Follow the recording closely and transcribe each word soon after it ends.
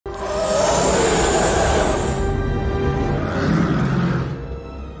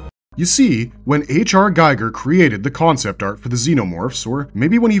You see, when H.R. Geiger created the concept art for the Xenomorphs, or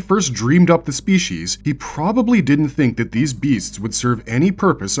maybe when he first dreamed up the species, he probably didn't think that these beasts would serve any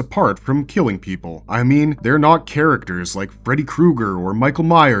purpose apart from killing people. I mean, they're not characters like Freddy Krueger or Michael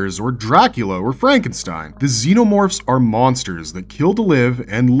Myers or Dracula or Frankenstein. The Xenomorphs are monsters that kill to live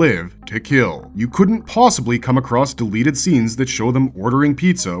and live to kill. You couldn't possibly come across deleted scenes that show them ordering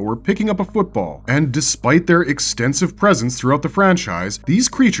pizza or picking up a football. And despite their extensive presence throughout the franchise, these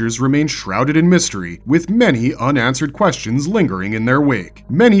creatures remain shrouded in mystery, with many unanswered questions lingering in their wake.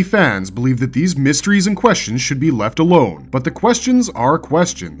 Many fans believe that these mysteries and questions should be left alone, but the questions are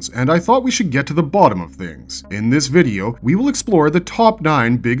questions, and I thought we should get to the bottom of things. In this video, we will explore the top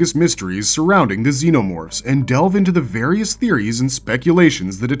 9 biggest mysteries surrounding the Xenomorphs and delve into the various theories and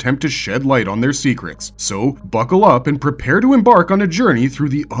speculations that attempt to shed light on their secrets. So, buckle up and prepare to embark on a journey through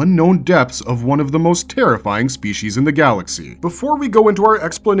the unknown depths of one of the most terrifying species in the galaxy. Before we go into our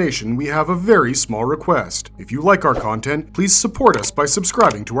explanation, we have a very small request. If you like our content, please support us by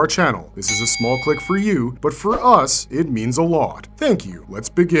subscribing to our channel. This is a small click for you, but for us, it means a lot. Thank you. Let's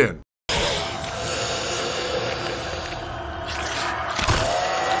begin.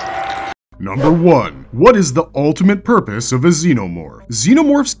 Number 1. What is the ultimate purpose of a xenomorph?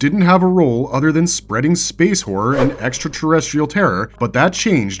 Xenomorphs didn't have a role other than spreading space horror and extraterrestrial terror, but that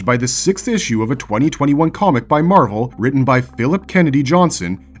changed by the 6th issue of a 2021 comic by Marvel written by Philip Kennedy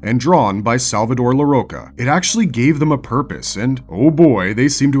Johnson and drawn by Salvador Larroca. It actually gave them a purpose, and oh boy, they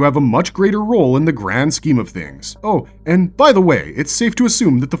seem to have a much greater role in the grand scheme of things. Oh, and by the way, it's safe to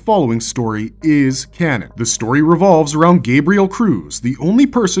assume that the following story is canon. The story revolves around Gabriel Cruz, the only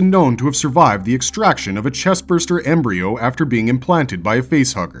person known to have survived the extraction of a chestburster embryo after being implanted by a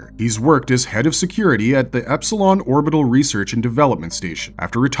facehugger. He's worked as head of security at the Epsilon Orbital Research and Development Station.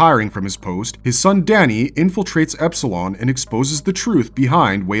 After retiring from his post, his son Danny infiltrates Epsilon and exposes the truth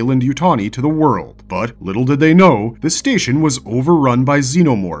behind Weyland-Yutani to the world. But little did they know, the station was overrun by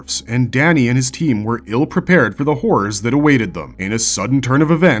xenomorphs, and Danny and his team were ill-prepared for the horrors that awaited them. In a sudden turn of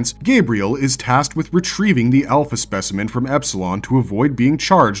events, Gabriel is tasked with retrieving the alpha specimen from Epsilon to avoid being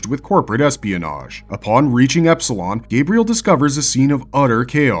charged with corporate espionage. Upon reaching Epsilon, Gabriel discovers a scene of utter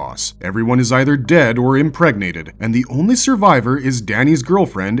chaos. Everyone is either dead or impregnated, and the only survivor is Danny's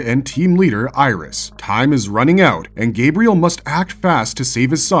girlfriend and team leader Iris. Time is running out, and Gabriel must act fast to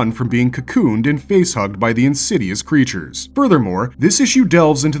save his son from being cocooned and face-hugged by the insidious creatures. Furthermore, this issue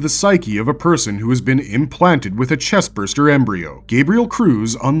delves into the psyche of a person who has been implanted with a chestburster embryo. Gabriel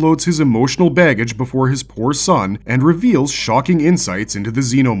Cruz unloads his emotional baggage before his poor son and reveals shocking insights into the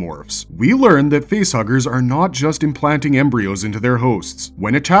xenomorphs. We learn that facehuggers are not just implanting embryos into their hosts.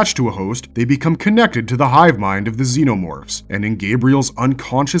 When attached to a host, they become connected to the hive mind of the xenomorphs, and in Gabriel's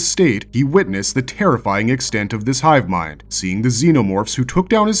unconscious state, he witnessed the terrifying extent of this hive mind, seeing the xenomorphs who took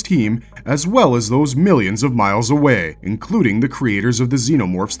down his team, as well as those millions of miles away, including the creators of the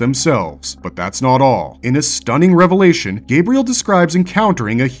xenomorphs themselves. But that's not all. In a stunning revelation, Gabriel describes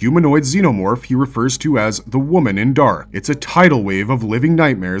encountering a humanoid xenomorph he refers to as the Woman in Dark. It's a tidal wave of living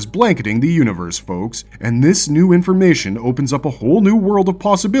nightmares blanketing the universe, folks, and this new information opens up a whole new world of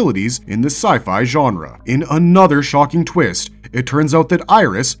possibilities in the sci-fi genre. In another shocking twist, it turns out that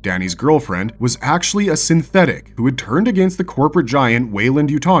Iris, Danny's girlfriend, was actually a synthetic who had turned against the corporate giant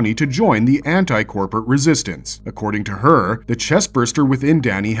Weyland-Yutani to join the anti-corporate resistance. According to her, the chestburster within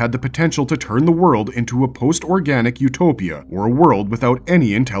Danny had the potential to turn the world into a post-organic utopia, or a world without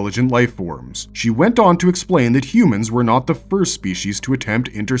any intelligent life forms. She went on to explain that humans were not the first species to attempt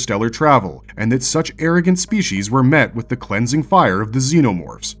interstellar travel, and that such arrogant species were met with the cleansing fire of the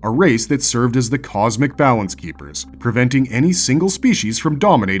xenomorphs, a race that served as the cosmic balance keepers, preventing any single species from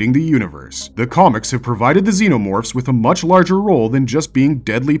dominating the universe. The comics have provided the xenomorphs with a much larger role than just being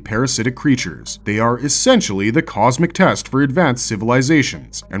deadly parasitic creatures. They are essentially the cosmic test for advanced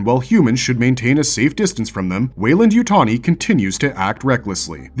civilizations, and while humans should maintain a safe distance from them, Weyland-Yutani continues to act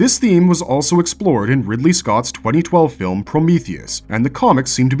recklessly. This theme was also explored in Ridley Scott's 2012 film Prometheus, and the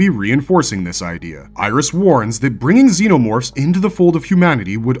comics seem to be reinforcing this idea. Iris warns that bringing xenomorphs into the fold of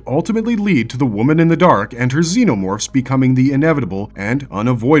humanity would ultimately lead to the Woman in the Dark and her xenomorphs becoming the inevitable and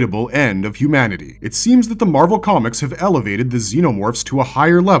unavoidable end of humanity. It seems that the Marvel Comics have elevated the xenomorphs to a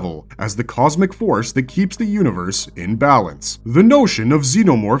higher level as the cosmic force that keeps the universe in balance. The notion of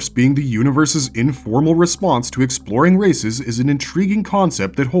xenomorphs being the universe's informal response to exploring races is an intriguing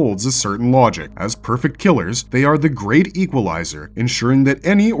concept that holds a certain logic. As perfect killers, they are the great equalizer, ensuring that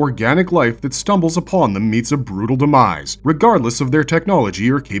any organic life that stumbles upon them meets a brutal demise, regardless of their technology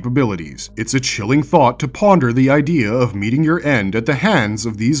or capabilities. It's a chilling thought to ponder the idea of meeting your end at the hands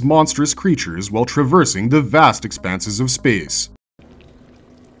of these monstrous creatures while traversing the vast expanses of space.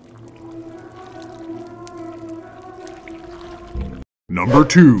 Number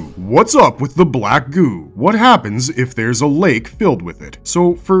 2. What's up with the black goo? What happens if there's a lake filled with it?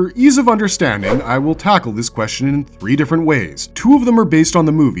 So, for ease of understanding, I will tackle this question in 3 different ways. 2 of them are based on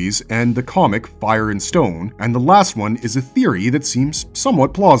the movies and the comic Fire and Stone, and the last one is a theory that seems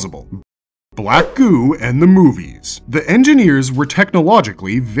somewhat plausible. Black goo and the movies. The engineers were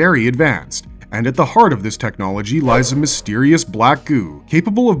technologically very advanced, and at the heart of this technology lies a mysterious black goo,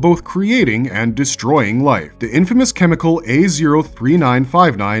 capable of both creating and destroying life. The infamous chemical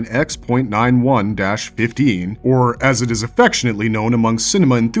A03959X.91-15, or as it is affectionately known among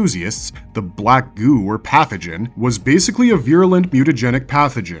cinema enthusiasts, the black goo or pathogen, was basically a virulent mutagenic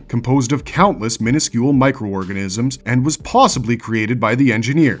pathogen, composed of countless minuscule microorganisms, and was possibly created by the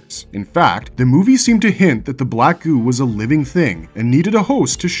engineers. In fact, the movie seemed to hint that the black goo was a living thing, and needed a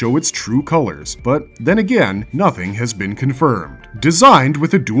host to show its true colors. But then again, nothing has been confirmed. Designed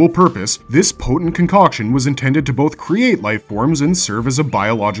with a dual purpose, this potent concoction was intended to both create life forms and serve as a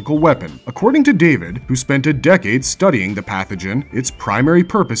biological weapon. According to David, who spent a decade studying the pathogen, its primary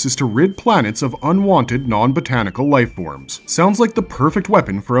purpose is to rid planets of unwanted non-botanical life forms. Sounds like the perfect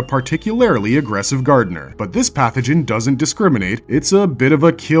weapon for a particularly aggressive gardener. But this pathogen doesn't discriminate, it's a bit of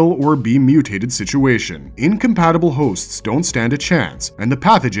a kill or be mutated situation. Incompatible hosts don't stand a chance, and the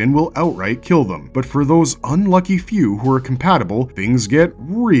pathogen will outright kill them. But for those unlucky few who are compatible, things get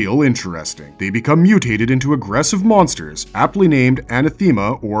real interesting. They become mutated into aggressive monsters, aptly named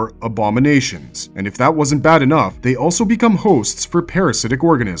anathema or abominations. And if that wasn't bad enough, they also become hosts for parasitic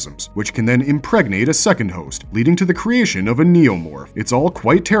organisms, which can then impregnate a second host, leading to the creation of a neomorph. It's all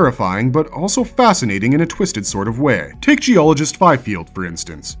quite terrifying, but also fascinating in a twisted sort of way. Take geologist Fifield, for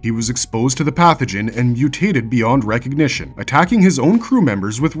instance. He was exposed to the pathogen and mutated beyond recognition, attacking his own crew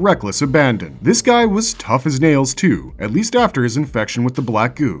members with reckless abandon. This guy was tough as nails too, at least after his infection with the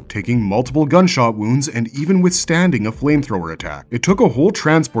black goo, taking multiple gunshot wounds and even withstanding a flamethrower attack. It took a whole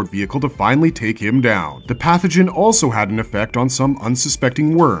transport vehicle to finally take him down. The pathogen also had an effect on some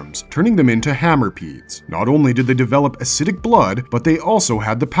unsuspecting worms, turning them into hammerpedes. Not only did they develop acidic blood, but they also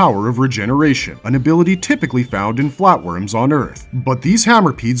had the power of regeneration, an ability typically found in flatworms on Earth. But these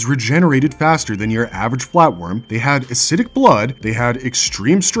hammerpedes regenerated faster than your average flatworm. They had acidic blood, they had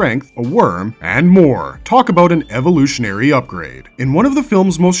extreme strength, a worm, and more. Talk about an evolutionary upgrade. In one of the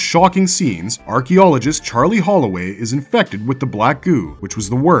film's most shocking scenes, archaeologist Charlie Holloway is infected with the black goo, which was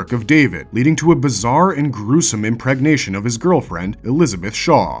the work of David, leading to a bizarre and gruesome impregnation of his girlfriend, Elizabeth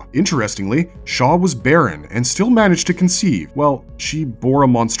Shaw. Interestingly, Shaw was barren and still managed to conceive. Well, she bore a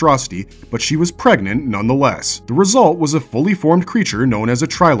monstrosity, but she was pregnant nonetheless. The result was a fully formed creature known as a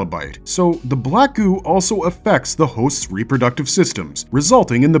trilobite. So the black goo also affects the host's reproductive systems,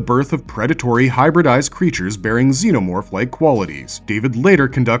 resulting in the birth of predatory hybridized creatures bearing xenomorph-like qualities. David later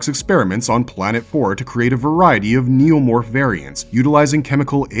conducts experiments on Planet 4 to create a variety of neomorph variants, utilizing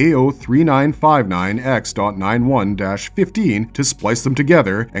chemical A03959X.91-15 to splice them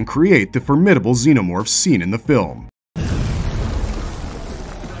together and create the formidable xenomorphs seen in the film.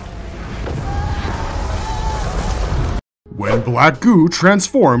 When black goo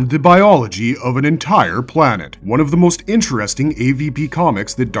transformed the biology of an entire planet. One of the most interesting AVP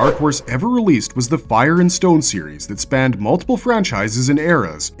comics that Dark Horse ever released was the Fire and Stone series that spanned multiple franchises and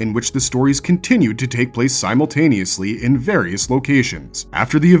eras, in which the stories continued to take place simultaneously in various locations.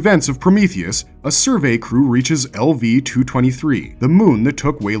 After the events of Prometheus, a survey crew reaches LV-223, the moon that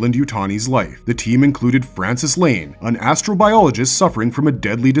took Weyland-Yutani's life. The team included Francis Lane, an astrobiologist suffering from a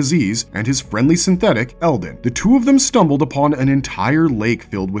deadly disease, and his friendly synthetic, Eldon. The two of them stumbled upon an entire lake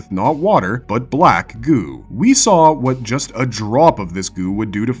filled with not water, but black goo. We saw what just a drop of this goo would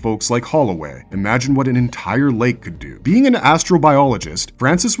do to folks like Holloway. Imagine what an entire lake could do. Being an astrobiologist,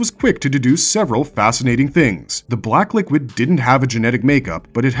 Francis was quick to deduce several fascinating things. The black liquid didn't have a genetic makeup,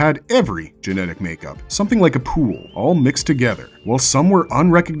 but it had every genetic makeup, something like a pool, all mixed together. While some were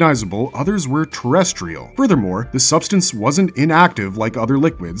unrecognizable, others were terrestrial. Furthermore, the substance wasn't inactive like other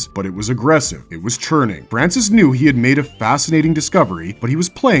liquids, but it was aggressive. It was churning. Francis knew he had made a fascinating discovery, but he was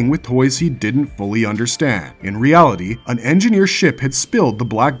playing with toys he didn't fully understand. In reality, an engineer ship had spilled the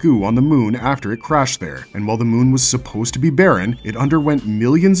black goo on the moon after it crashed there, and while the moon was supposed to be barren, it underwent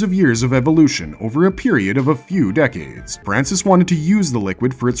millions of years of evolution over a period of a few decades. Francis wanted to use the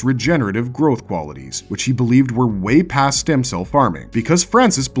liquid for its regenerative growth qualities, which he believed were way past stem cell farming. Because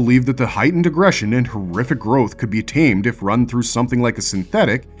Francis believed that the heightened aggression and horrific growth could be tamed if run through something like a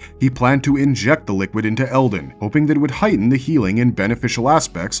synthetic, he planned to inject the liquid into Eldon, hoping that it would heighten the healing and beneficial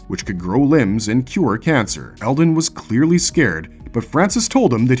aspects which could grow limbs and cure cancer. Eldon was clearly scared, but Francis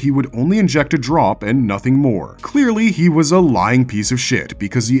told him that he would only inject a drop and nothing more. Clearly, he was a lying piece of shit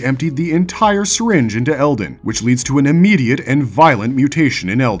because he emptied the entire syringe into Eldon, which leads to an immediate and violent mutation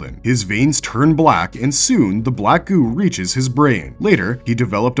in Eldon. His veins turn black, and soon the black goo reaches his brain. Later, he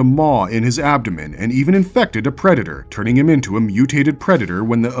developed a maw in his abdomen and even infected a predator, turning him into a mutated predator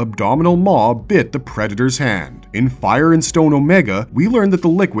when the abdominal maw bit the predator's hand. In Fire and Stone Omega, we learned that the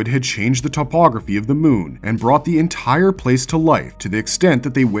liquid had changed the topography of the moon and brought the entire place to life, to the extent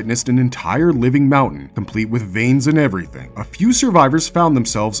that they witnessed an entire living mountain, complete with veins and everything. A few survivors found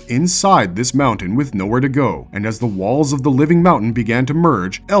themselves inside this mountain with nowhere to go, and as the walls of the living mountain began to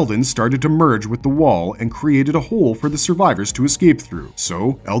merge, Eldon started to merge with the wall and created a hole for the survivors to escape through.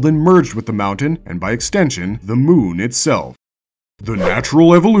 So, Eldon merged with the mountain, and by extension, the moon itself. The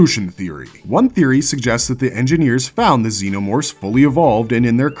natural evolution theory. One theory suggests that the engineers found the xenomorphs fully evolved and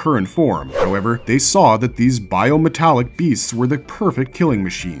in their current form. However, they saw that these biometallic beasts were the perfect killing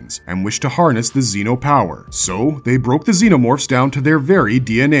machines and wished to harness the xeno power. So, they broke the xenomorphs down to their very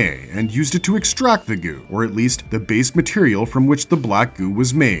DNA and used it to extract the goo, or at least the base material from which the black goo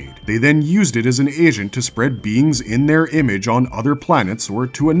was made. They then used it as an agent to spread beings in their image on other planets or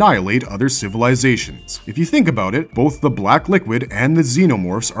to annihilate other civilizations. If you think about it, both the black liquid and the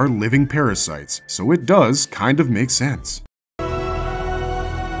xenomorphs are living parasites, so it does kind of make sense.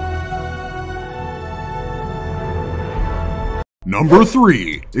 Number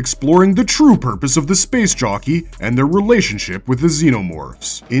 3. Exploring the true purpose of the space jockey and their relationship with the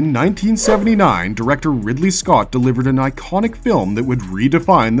xenomorphs. In 1979, director Ridley Scott delivered an iconic film that would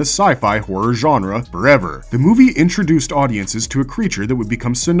redefine the sci-fi horror genre forever. The movie introduced audiences to a creature that would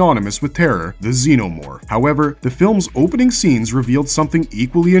become synonymous with terror, the xenomorph. However, the film's opening scenes revealed something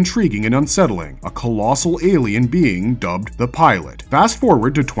equally intriguing and unsettling, a colossal alien being dubbed the Pilot. Fast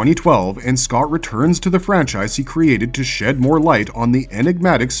forward to 2012, and Scott returns to the franchise he created to shed more light on the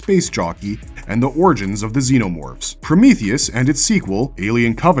enigmatic space jockey and the origins of the xenomorphs. Prometheus and its sequel,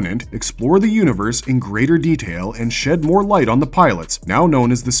 Alien Covenant, explore the universe in greater detail and shed more light on the pilots, now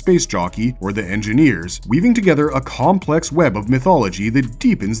known as the space jockey or the engineers, weaving together a complex web of mythology that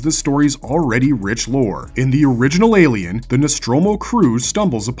deepens the story's already rich lore. In the original Alien, the Nostromo crew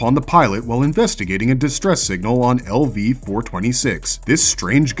stumbles upon the pilot while investigating a distress signal on LV-426. This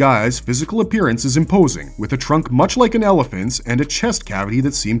strange guy's physical appearance is imposing, with a trunk much like an elephant's and a chest cavity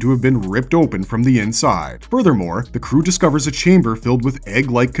that seemed to have been ripped open from the inside. Furthermore, the crew discovers a chamber filled with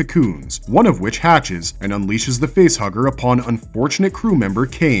egg-like cocoons, one of which hatches and unleashes the facehugger upon unfortunate crew member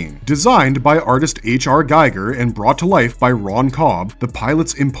Kane. Designed by artist H.R. Geiger and brought to life by Ron Cobb, the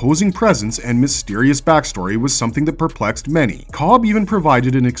pilot's imposing presence and mysterious backstory was something that perplexed many. Cobb even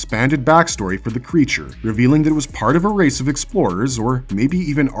provided an expanded backstory for the creature, revealing that it was part of a race of explorers or maybe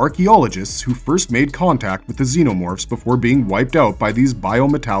even archaeologists who first made contact with the xenomorphs before being wiped out by these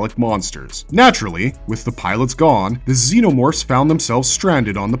biometallic monsters. Naturally, with the pilots gone, the xenomorphs found themselves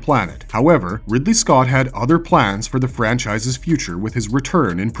stranded on the planet. However, Ridley Scott had other plans for the franchise's future with his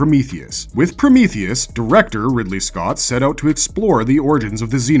return in Prometheus. With Prometheus, director Ridley Scott set out to explore the origins of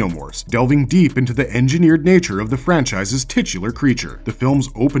the xenomorphs, delving deep into the engineered nature of the franchise's titular creature. The film's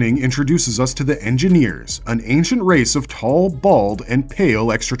opening introduces us to the Engineers, an ancient race of tall, bald, and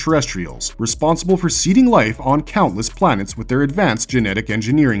pale extraterrestrials, responsible for seeding life on countless planets with their advanced genetic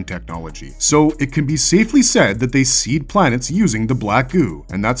engineering technology. So it can be safely said that they seed planets using the black goo,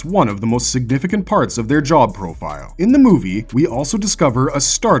 and that's one of the most significant parts of their job profile. In the movie, we also discover a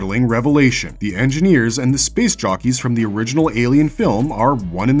startling revelation. The engineers and the space jockeys from the original Alien film are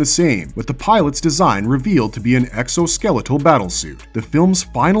one and the same, with the pilot's design revealed to be an exoskeletal battlesuit. The film's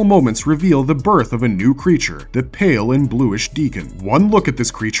final moments reveal the birth of a new creature, the pale and bluish Deacon. One look at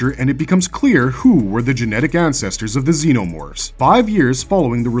this creature and it becomes clear who were the genetic ancestors of the xenomorphs. 5 years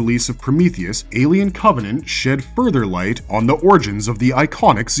following the release of Prometheus, Alien Covenant shed further light on the origins of the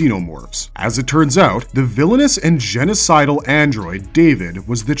iconic xenomorphs. As it turns out, the villainous and genocidal android David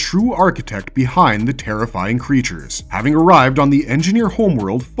was the true architect behind the terrifying creatures. Having arrived on the engineer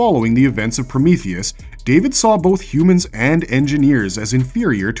homeworld following the events of Prometheus, David saw both humans and engineers as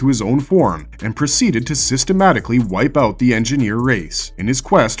inferior to his own form and proceeded to systematically wipe out the engineer race. In his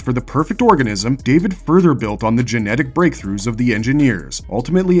quest for the perfect organism, David further built on the genetic breakthroughs of the engineers,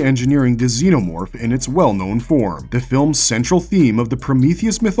 ultimately engineering the xenomorph in its well-known form. The film's central theme of the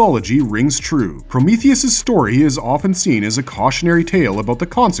Prometheus mythology rings true. Prometheus' story is often seen as a cautionary tale about the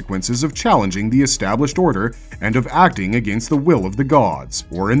consequences of challenging the established order and of acting against the will of the gods,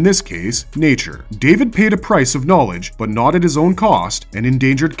 or in this case, nature. David had paid a price of knowledge, but not at his own cost, and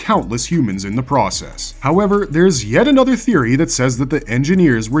endangered countless humans in the process. However, there's yet another theory that says that the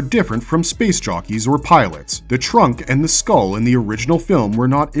engineers were different from space jockeys or pilots. The trunk and the skull in the original film were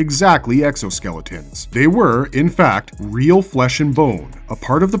not exactly exoskeletons. They were, in fact, real flesh and bone, a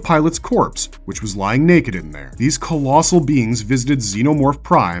part of the pilot's corpse, which was lying naked in there. These colossal beings visited Xenomorph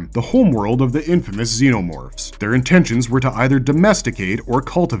Prime, the homeworld of the infamous Xenomorphs. Their intentions were to either domesticate or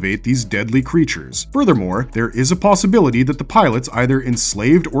cultivate these deadly creatures. Furthermore, there is a possibility that the pilots either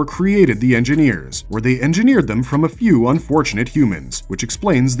enslaved or created the engineers, or they engineered them from a few unfortunate humans, which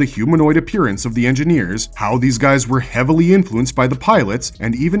explains the humanoid appearance of the engineers, how these guys were heavily influenced by the pilots,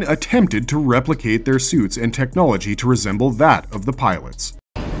 and even attempted to replicate their suits and technology to resemble that of the pilots.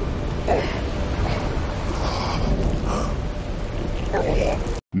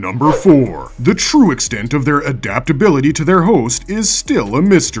 Number 4. The true extent of their adaptability to their host is still a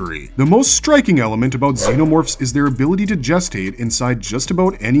mystery. The most striking element about xenomorphs is their ability to gestate inside just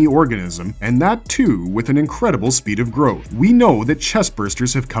about any organism, and that too with an incredible speed of growth. We know that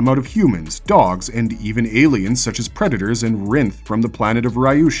chestbursters have come out of humans, dogs, and even aliens such as predators and Rinth from the planet of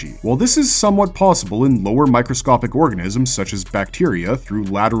Ryushi. While this is somewhat possible in lower microscopic organisms such as bacteria through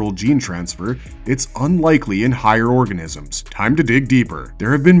lateral gene transfer, it's unlikely in higher organisms. Time to dig deeper.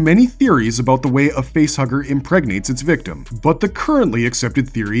 There have been many theories about the way a facehugger impregnates its victim, but the currently accepted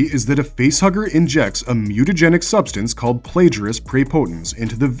theory is that a facehugger injects a mutagenic substance called Plagiaris praepotens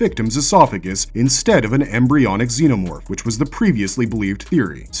into the victim's esophagus instead of an embryonic xenomorph, which was the previously believed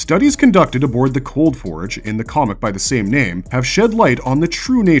theory. Studies conducted aboard the Cold Forge, in the comic by the same name, have shed light on the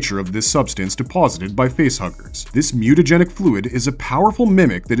true nature of this substance deposited by facehuggers. This mutagenic fluid is a powerful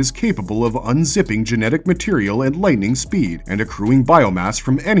mimic that is capable of unzipping genetic material at lightning speed and accruing biomass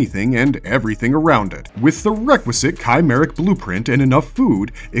from anything and everything around it. With the requisite chimeric blueprint and enough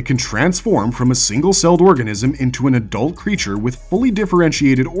food, it can transform from a single-celled organism into an adult creature with fully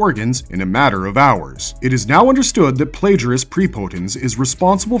differentiated organs in a matter of hours. It is now understood that Plagiaris praepotens is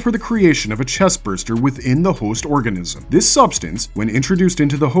responsible for the creation of a chestburster within the host organism. This substance, when introduced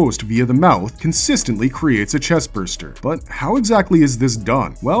into the host via the mouth, consistently creates a chestburster. But how exactly is this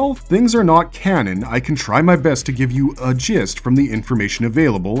done? Well, things are not canon. I can try my best to give you a gist from the information available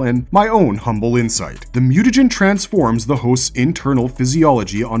and my own humble insight. The mutagen transforms the host's internal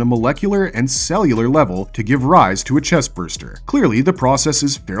physiology on a molecular and cellular level to give rise to a chestburster. Clearly, the process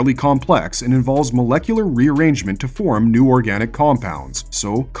is fairly complex and involves molecular rearrangement to form new organic compounds.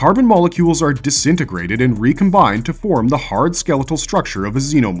 So, carbon molecules are disintegrated and recombined to form the hard skeletal structure of a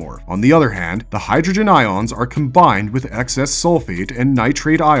xenomorph. On the other hand, the hydrogen ions are combined with excess sulfate and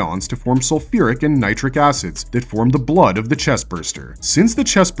nitrate ions to form sulfuric and nitric acids that form the blood of the chestburster. Since the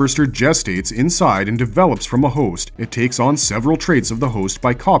chestburster gestates inside and develops from a host, it takes on several traits of the host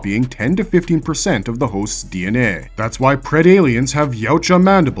by copying 10 to 15% of the host's DNA. That's why predaliens have Yautja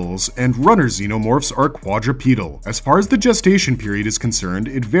mandibles and runner xenomorphs are quadrupedal. As far as the gestation period is concerned,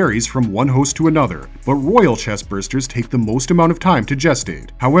 it varies from one host to another, but royal chestbursters take the most amount of time to gestate.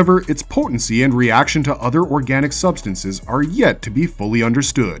 However, its potency and reaction to other organic substances are yet to be fully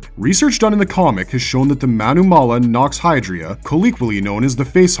understood. Research done in the comic has shown that the Manumala noxhydria, colloquially known as the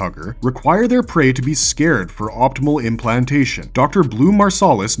facehugger, require their prey to be scared for optimal implantation. Dr. Blue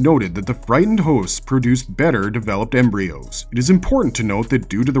Marsalis noted that the frightened hosts produced better developed embryos. It is important to note that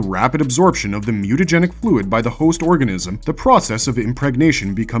due to the rapid absorption of the mutagenic fluid by the host organism, the process of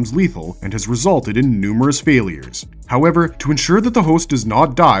impregnation becomes lethal and has resulted in numerous failures. However, to ensure that the host does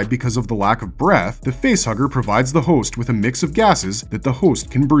not die because of the lack of breath, the facehugger provides the host with a mix of gases that the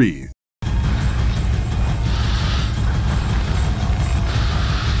host can breathe.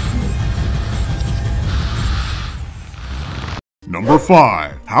 Number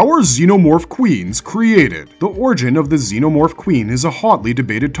 5. How are xenomorph queens created? The origin of the xenomorph queen is a hotly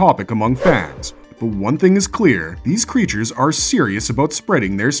debated topic among fans. But one thing is clear, these creatures are serious about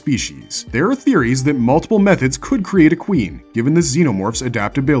spreading their species. There are theories that multiple methods could create a queen, given the xenomorph's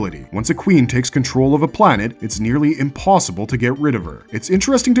adaptability. Once a queen takes control of a planet, it's nearly impossible to get rid of her. It's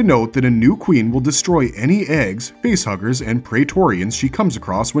interesting to note that a new queen will destroy any eggs, facehuggers, and praetorians she comes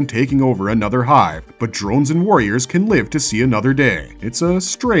across when taking over another hive, but drones and warriors can live to see another day. It's a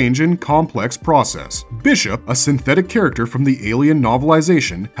strange and complex process. Bishop, a synthetic character from the Alien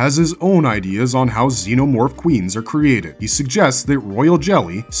novelization, has his own ideas on how xenomorph queens are created. He suggests that royal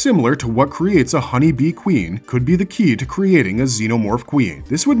jelly, similar to what creates a honeybee queen, could be the key to creating a xenomorph queen.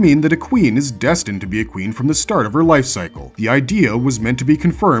 This would mean that a queen is destined to be a queen from the start of her life cycle. The idea was meant to be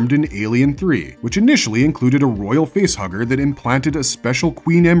confirmed in Alien 3, which initially included a royal facehugger that implanted a special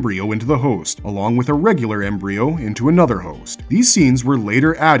queen embryo into the host, along with a regular embryo into another host. These scenes were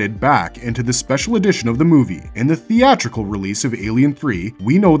later added back into the special edition of the movie. In the theatrical release of Alien 3,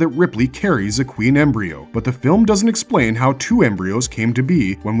 we know that Ripley carries a queen embryo, but the film doesn't explain how 2 embryos came to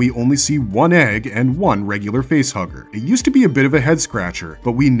be when we only see 1 egg and 1 regular facehugger. It used to be a bit of a head scratcher,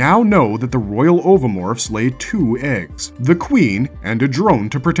 but we now know that the royal ovomorphs lay 2 eggs, the queen and a drone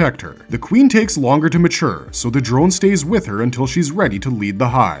to protect her. The queen takes longer to mature, so the drone stays with her until she's ready to lead the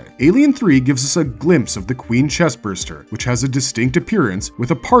Hive. Alien 3 gives us a glimpse of the queen chestburster, which has a distinct appearance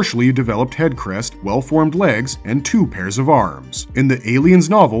with a partially developed head crest, well-formed legs, and 2 pairs of arms. In the Aliens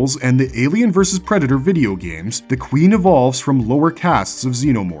novels and the Alien vs. Predator video games, the queen evolves from lower castes of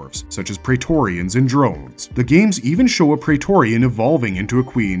xenomorphs, such as Praetorians and drones. The games even show a Praetorian evolving into a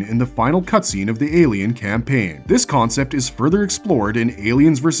queen in the final cutscene of the Alien campaign. This concept is further explored in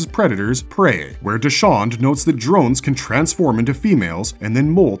Aliens vs. Predators Prey, where Deschamps notes that drones can transform into females and then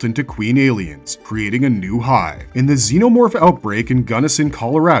molt into queen aliens, creating a new hive. In the xenomorph outbreak in Gunnison,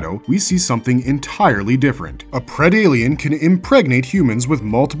 Colorado, we see something entirely different. A predalien can impregnate humans with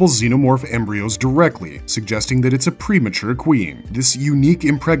multiple xenomorph embryos directly, suggesting that it's a premature queen. This unique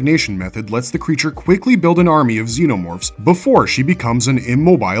impregnation method lets the creature quickly build an army of xenomorphs before she becomes an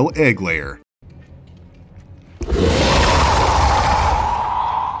immobile egg layer.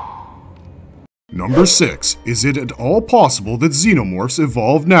 Number 6. Is it at all possible that xenomorphs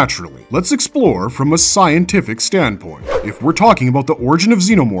evolved naturally? Let's explore from a scientific standpoint. If we're talking about the origin of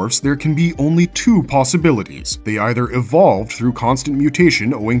xenomorphs, there can be only 2 possibilities. They either evolved through constant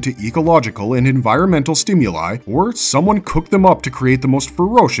mutation owing to ecological and environmental stimuli, or someone cooked them up to create the most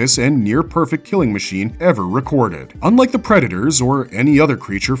ferocious and near-perfect killing machine ever recorded. Unlike the predators or any other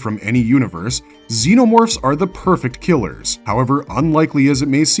creature from any universe, xenomorphs are the perfect killers. However unlikely as it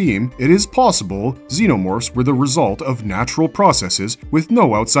may seem, it is possible xenomorphs were the result of natural processes with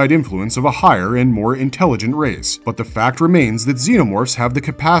no outside influence of a higher and more intelligent race. But the fact remains that xenomorphs have the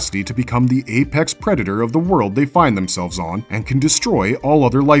capacity to become the apex predator of the world they find themselves on and can destroy all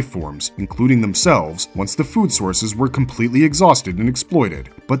other life forms, including themselves, once the food sources were completely exhausted and exploited.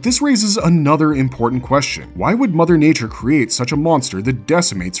 But this raises another important question. Why would Mother Nature create such a monster that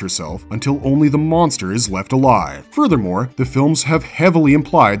decimates herself until only the monster is left alive? Furthermore, the films have heavily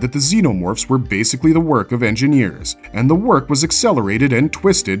implied that the xenomorphs were basically the work of engineers, and the work was accelerated and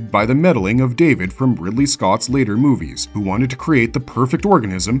twisted by the meddling of David from Ridley Scott's later movies, who wanted to create the perfect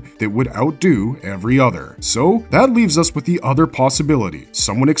organism that would outdo every other. So that leaves us with the other possibility.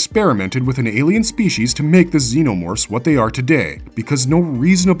 Someone experimented with an alien species to make the xenomorphs what they are today, because no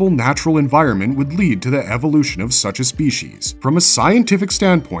reasonable natural environment would lead to the evolution of such a species. From a scientific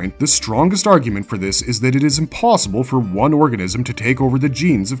standpoint, the strongest argument for this is that it is impossible for one organism to take over the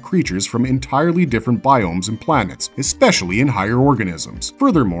genes of creatures from entirely different biomes and planets, especially in higher organisms.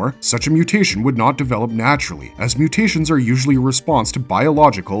 Furthermore, such a mutation would not develop naturally, as mutations are usually a response to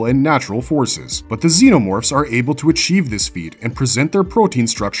biological and natural forces. But the xenomorphs are able to achieve this feat and present their protein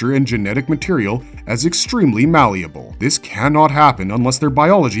structure and genetic material as extremely malleable. This cannot happen unless their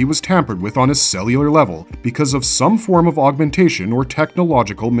biology was tampered with on a cellular level because of some form of augmentation or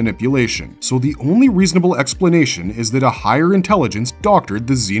technological manipulation. So the only reasonable explanation is that a higher intelligence doctored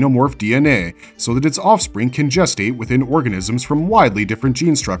the xenomorph DNA so that its offspring can gestate within organisms from widely different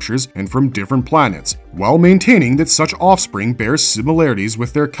gene structures and from different planets, while maintaining that such offspring bear similarities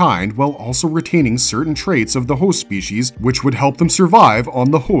with their kind while also retaining certain traits of the host species which would help them survive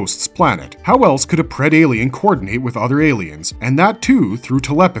on the host's planet. How else could a predalien coordinate with other aliens, and that too through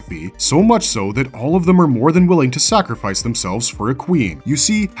telepathy, so much so that all of them are more than willing to sacrifice themselves for a queen? You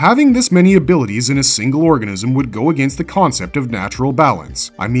see, having this many abilities in a single organism would go against the concept of natural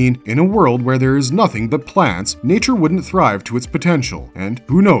balance. I mean, in a world where there is nothing but plants, nature wouldn't thrive to its potential, and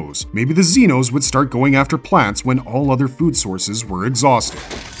who knows, maybe the Xenos would start going after plants when all other food sources were exhausted.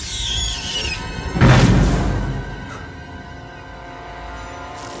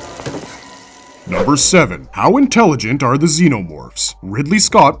 Number 7. How intelligent are the Xenomorphs? Ridley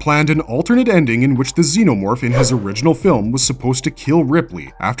Scott planned an alternate ending in which the Xenomorph in his original film was supposed to kill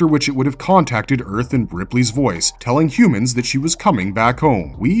Ripley, after which it would have contacted Earth in Ripley's voice, telling humans that she was coming back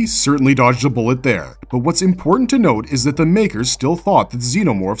home. We certainly dodged a bullet there. But what's important to note is that the makers still thought that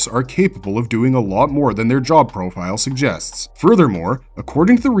Xenomorphs are capable of doing a lot more than their job profile suggests. Furthermore,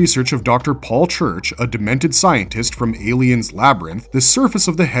 according to the research of Dr. Paul Church, a demented scientist from Alien's Labyrinth, the surface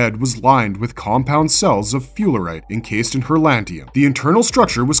of the head was lined with complex compound cells of fullerite encased in herlantium. The internal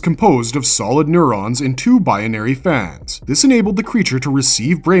structure was composed of solid neurons in 2 binary fans. This enabled the creature to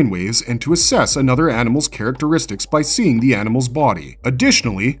receive brainwaves and to assess another animal's characteristics by seeing the animal's body.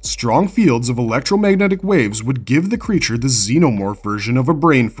 Additionally, strong fields of electromagnetic waves would give the creature the xenomorph version of a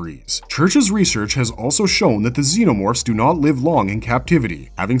brain freeze. Church's research has also shown that the xenomorphs do not live long in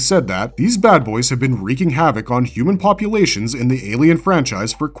captivity. Having said that, these bad boys have been wreaking havoc on human populations in the Alien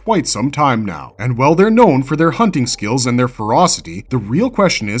franchise for quite some time now. And while they're known for their hunting skills and their ferocity, the real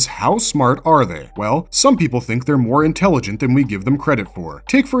question is, how smart are they? Well, some people think they're more intelligent than we give them credit for.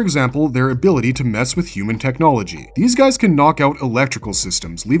 Take for example their ability to mess with human technology. These guys can knock out electrical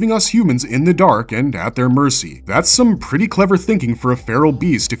systems, leaving us humans in the dark and at their mercy. That's some pretty clever thinking for a feral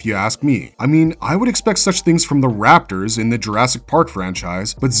beast if you ask me. I mean, I would expect such things from the raptors in the Jurassic Park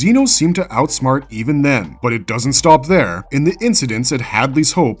franchise, but Xenos seem to outsmart even them. But it doesn't stop there. In the incidents at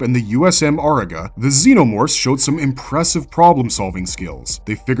Hadley's Hope and the USM Auriga, the Xenomorphs showed some impressive problem-solving skills.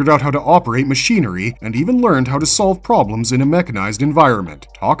 They figured out how to operate machinery and even learned how to solve problems in a mechanized environment.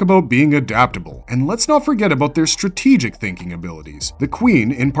 Talk about being adaptable. And let's not forget about their strategic thinking abilities. The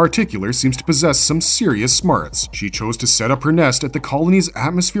Queen, in particular, seems to possess some serious smarts. She chose to set up her nest at the colony's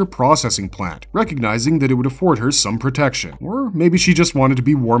atmosphere processing plant, recognizing that it would afford her some protection. Or maybe she just wanted to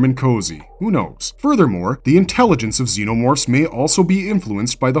be warm and cozy. Who knows? Furthermore, the intelligence of xenomorphs may also be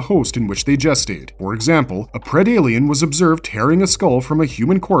influenced by the host in which they gestate. For example, a predalien was observed tearing a skull from a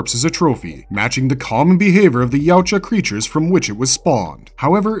human corpse as a trophy, matching the common behavior of the Yautja creatures from which it was spawned.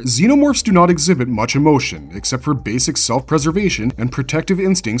 However, xenomorphs do not exhibit much emotion, except for basic self-preservation and protective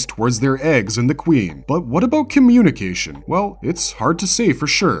instincts towards their eggs and the Queen. But what about communication? Well, it's hard to say for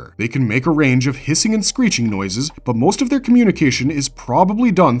sure. They can make a range of hissing and screeching noises, but most of their communication is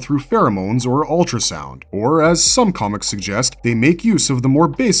probably done through pheromones or ultrasound. Or, as some comics suggest, they make use of the more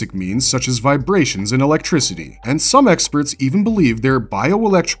basic means such as vibrations and electricity. And some experts even believe they're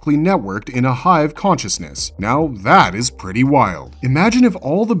bioelectrically networked in a hive consciousness. Now, that is pretty wild. Imagine if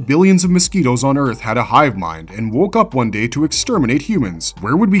all the billions of mosquitoes on Earth had a hive mind and woke up one day to exterminate humans.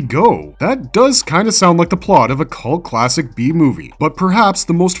 Where would we go? That does kind of sound like the plot of a cult classic B movie. But perhaps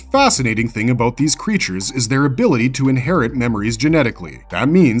the most fascinating thing about these creatures is their ability to inherit memories genetically. That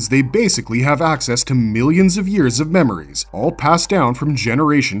means they basically have access to millions of years of memories, all passed down from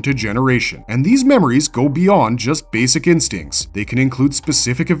generation to generation. And these memories go beyond just basic instincts. They can include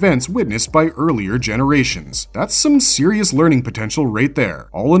specific events witnessed by earlier generations. That's some serious learning potential right there.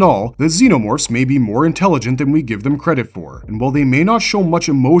 All in all, the xenomorphs may be more intelligent than we give them credit for, and while they may not show much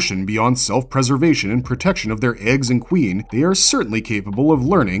emotion beyond self-preservation and protection of their eggs and queen, they are certainly capable of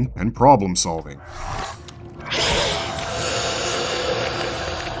learning and problem solving.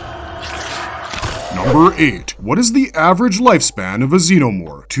 Number 8. What is the average lifespan of a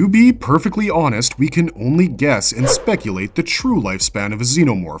xenomorph? To be perfectly honest, we can only guess and speculate the true lifespan of a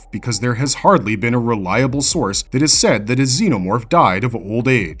xenomorph because there has hardly been a reliable source that has said that a xenomorph died of old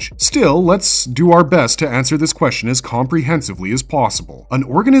age. Still, let's do our best to answer this question as comprehensively as possible. An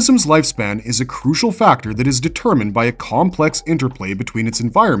organism's lifespan is a crucial factor that is determined by a complex interplay between its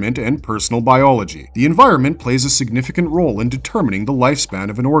environment and personal biology. The environment plays a significant role in determining the lifespan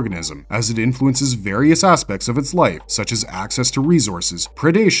of an organism, as it influences various aspects of its life, such as access to resources,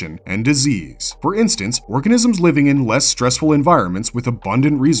 predation, and disease. For instance, organisms living in less stressful environments with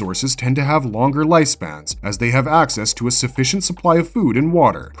abundant resources tend to have longer lifespans, as they have access to a sufficient supply of food and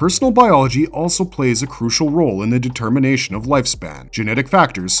water. Personal biology also plays a crucial role in the determination of lifespan. Genetic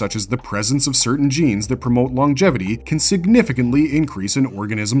factors, such as the presence of certain genes that promote longevity, can significantly increase an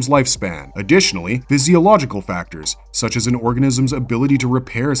organism's lifespan. Additionally, physiological factors, such as an organism's ability to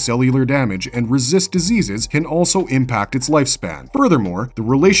repair cellular damage and resist diseases, can also impact its lifespan. Furthermore, the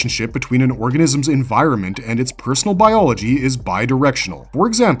relationship between an organism's environment and its personal biology is bidirectional. For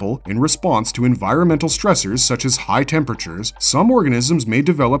example, in response to environmental stressors such as high temperatures, some organisms may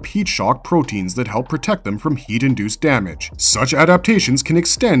develop heat shock proteins that help protect them from heat-induced damage. Such adaptations can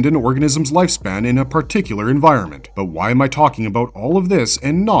extend an organism's lifespan in a particular environment. But why am I talking about all of this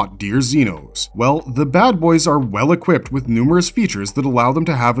and not dear Xenos? Well, the bad boys are well equipped with numerous features that allow them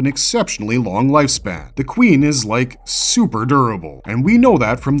to have an exceptionally long lifespan. The Queen is like super durable, and we know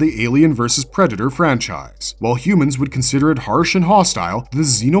that from the Alien vs. Predator franchise. While humans would consider it harsh and hostile, the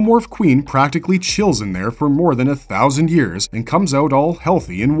Xenomorph Queen practically chills in there for more than 1,000 years and comes out all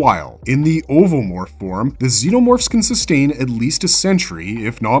healthy and wild. In the ovomorph form, the Xenomorphs can sustain at least a century,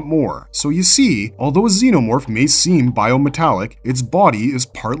 if not more. So you see, although a Xenomorph may seem biometallic, its body is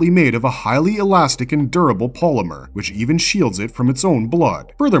partly made of a highly elastic and durable polymer, which even shields it from its own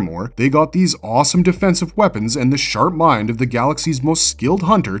blood. Furthermore, they got these awesome awesome defensive weapons and the sharp mind of the galaxy's most skilled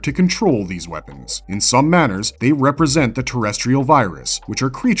hunter to control these weapons. In some manners, they represent the terrestrial virus, which are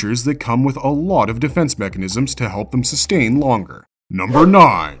creatures that come with a lot of defense mechanisms to help them sustain longer. Number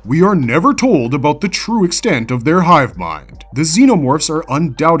 9. We are never told about the true extent of their hive mind. The Xenomorphs are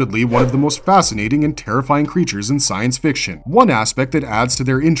undoubtedly one of the most fascinating and terrifying creatures in science fiction. One aspect that adds to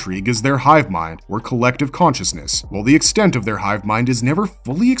their intrigue is their hive mind, or collective consciousness. While the extent of their hive mind is never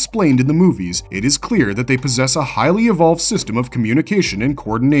fully explained in the movies, it is clear that they possess a highly evolved system of communication and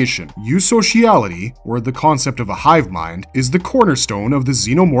coordination. Eusociality, or the concept of a hive mind, is the cornerstone of the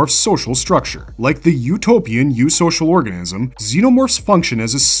Xenomorph's social structure. Like the utopian eusocial organism, Xenomorphs function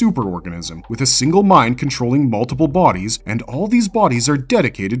as a superorganism, with a single mind controlling multiple bodies, and all these bodies are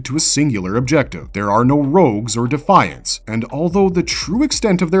dedicated to a singular objective. There are no rogues or defiants, and although the true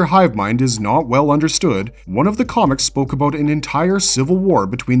extent of their hive mind is not well understood, one of the comics spoke about an entire civil war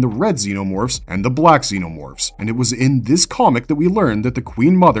between the red Xenomorphs and the black Xenomorphs, and it was in this comic that we learned that the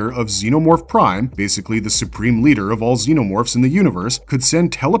Queen Mother of Xenomorph Prime, basically the supreme leader of all Xenomorphs in the universe, could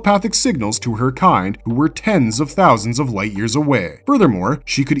send telepathic signals to her kind who were tens of thousands of light years away. Furthermore,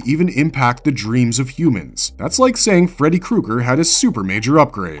 she could even impact the dreams of humans. That's like saying Freddy Krueger had a super major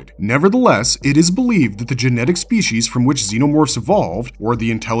upgrade. Nevertheless, it is believed that the genetic species from which Xenomorphs evolved, or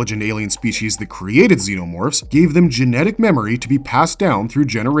the intelligent alien species that created Xenomorphs, gave them genetic memory to be passed down through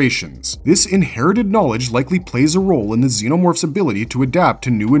generations. This inherited knowledge likely plays a role in the Xenomorph's ability to adapt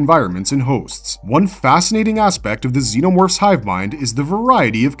to new environments and hosts. One fascinating aspect of the Xenomorph's hive mind is the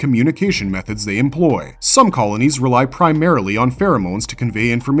variety of communication methods they employ. Some colonies rely primarily on pheromones to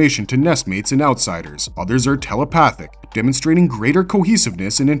convey information to nestmates and outsiders. Others are telepathic, demonstrating greater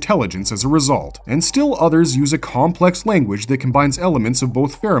cohesiveness and intelligence as a result. And still others use a complex language that combines elements of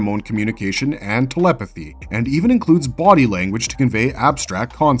both pheromone communication and telepathy, and even includes body language to convey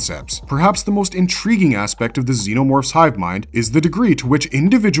abstract concepts. Perhaps the most intriguing aspect of the Xenomorph's hive mind is the degree to which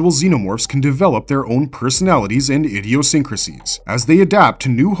individual Xenomorphs can develop their own personalities and idiosyncrasies. As they adapt to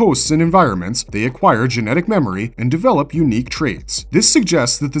new hosts and environments, they acquire genetic memory and develop unique traits. This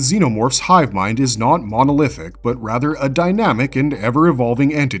suggests that the Xenomorph's hive mind is not monolithic, but rather a dynamic and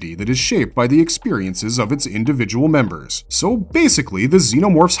ever-evolving entity that is shaped by the experiences of its individual members. So basically, the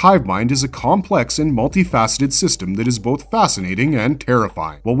Xenomorph's hive mind is a complex and multifaceted system that is both fascinating and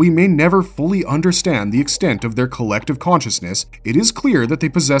terrifying. While we may never fully understand the extent of their collective consciousness, it is clear that they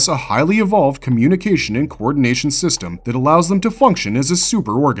possess a highly evolved communication and coordination system that allows them to function as a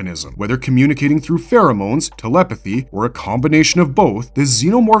superorganism. Whether communicating through pheromones, telepathy, or a combination of both, the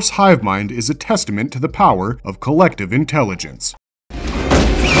Xenomorph's hive mind is a testament to the power of collective intelligence.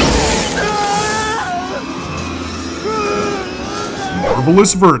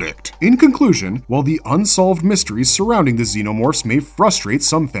 Marvelous verdict. In conclusion, while the unsolved mysteries surrounding the Xenomorphs may frustrate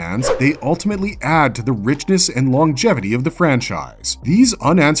some fans, they ultimately add to the richness and longevity of the franchise. These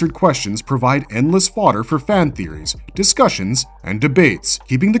unanswered questions provide endless fodder for fan theories, discussions, and debates,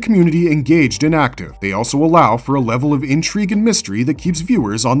 keeping the community engaged and active. They also allow for a level of intrigue and mystery that keeps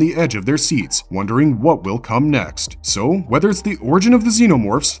viewers on the edge of their seats, wondering what will come next. So, whether it's the origin of the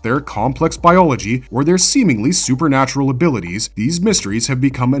Xenomorphs, their complex biology, or their seemingly supernatural abilities, these mysteries have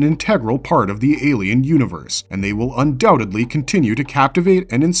become an integral part of the alien universe, and they will undoubtedly continue to captivate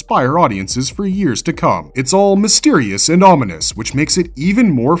and inspire audiences for years to come. It's all mysterious and ominous, which makes it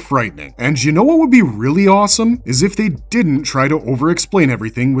even more frightening. And you know what would be really awesome? Is if they didn't try to over-explain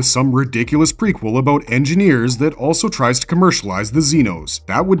everything with some ridiculous prequel about engineers that also tries to commercialize the Xenos.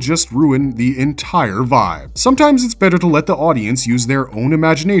 That would just ruin the entire vibe. Sometimes it's better to let the audience use their own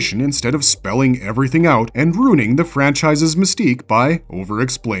imagination instead of spelling everything out and ruining the franchise's mystique by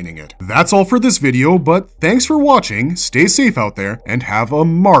over-explaining it. That's all for this video, but thanks for watching, stay safe out there, and have a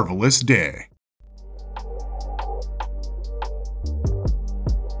marvelous day.